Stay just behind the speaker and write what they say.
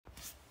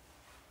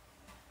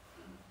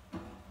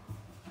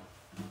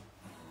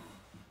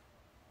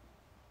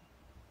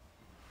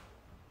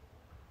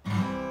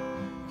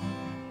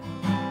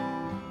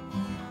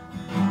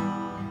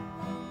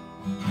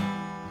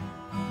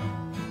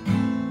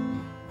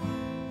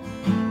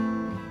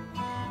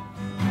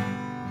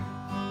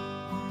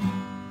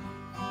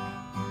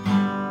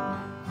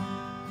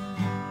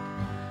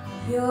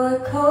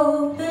You're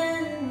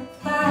coping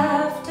with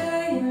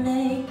laughter, you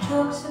make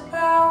jokes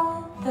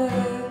about the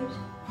hurt.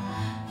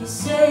 You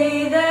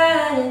say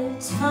that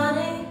it's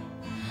funny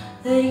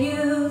that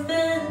you've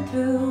been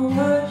through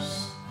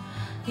worse.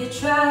 You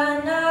try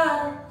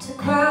not to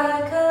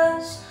cry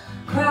 'cause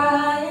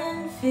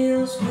crying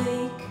feels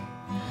weak,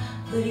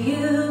 but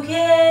you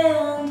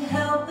can't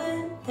help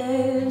it,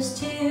 there's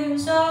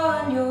tears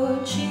on your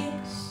cheeks.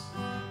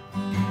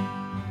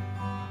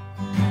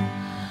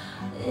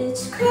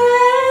 It's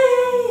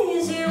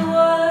crazy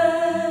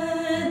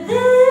what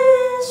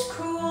this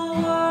cruel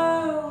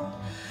world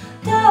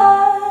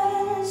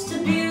does to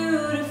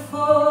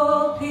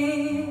beautiful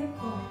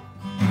people,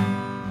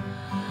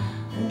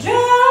 and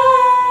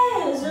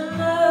dries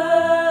them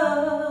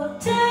up,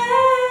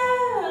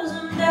 tears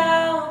them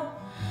down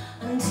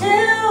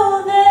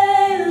until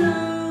they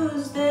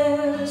lose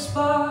their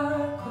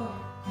sparkle.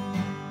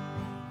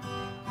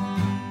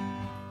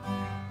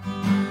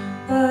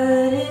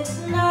 But it's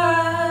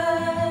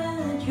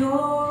not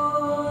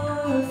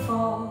your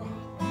fault.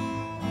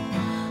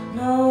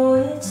 No,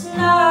 it's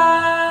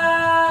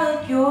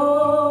not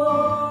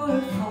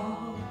your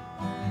fault.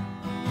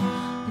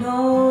 No,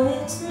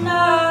 it's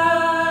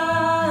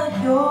not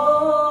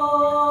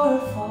your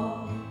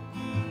fault.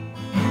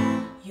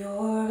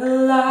 You're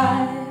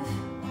alive.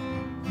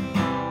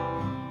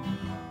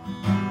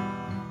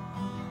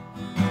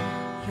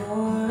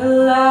 You're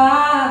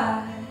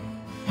alive.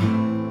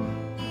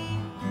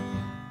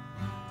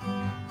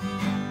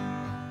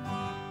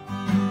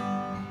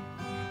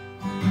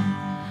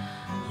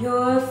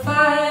 You're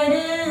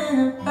fighting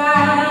a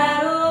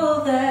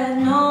battle that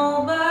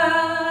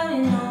nobody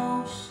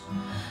knows.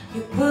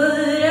 You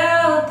put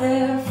out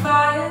their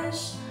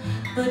fires,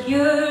 but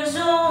yours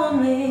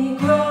only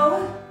grow.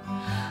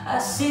 I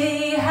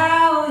see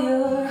how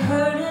you're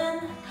hurting,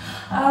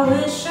 I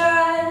wish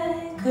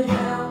I could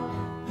help,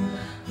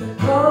 but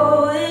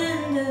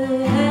going to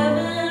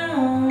heaven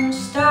won't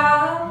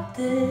stop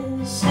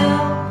this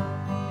help.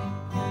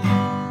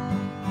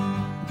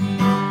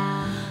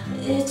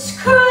 It's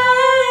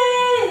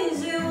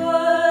crazy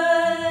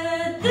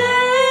what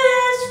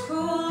this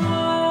cruel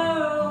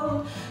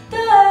world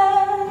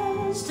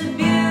does to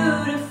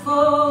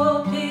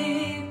beautiful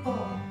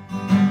people.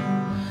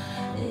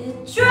 It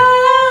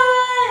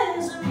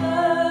dries them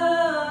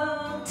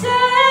up,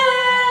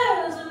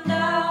 tears them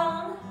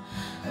down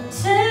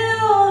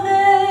until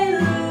they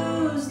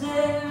lose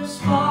their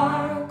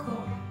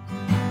sparkle.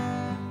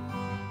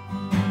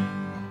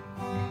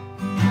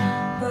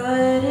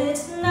 But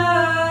it's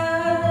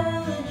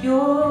not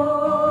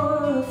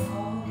your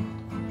fault.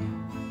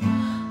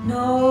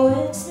 No,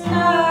 it's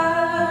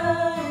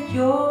not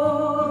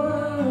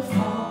your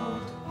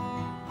fault.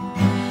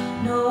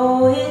 No,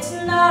 it's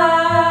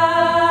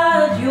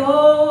not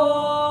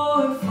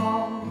your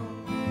fault.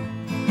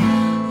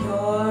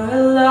 You're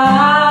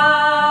alive.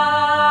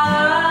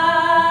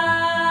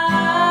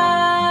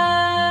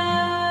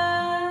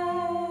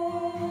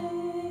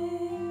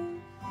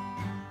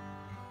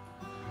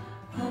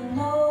 I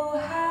know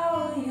how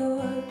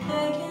you're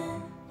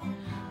begging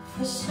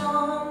for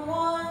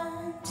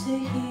someone to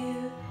hear.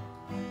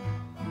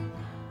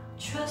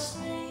 Trust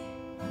me.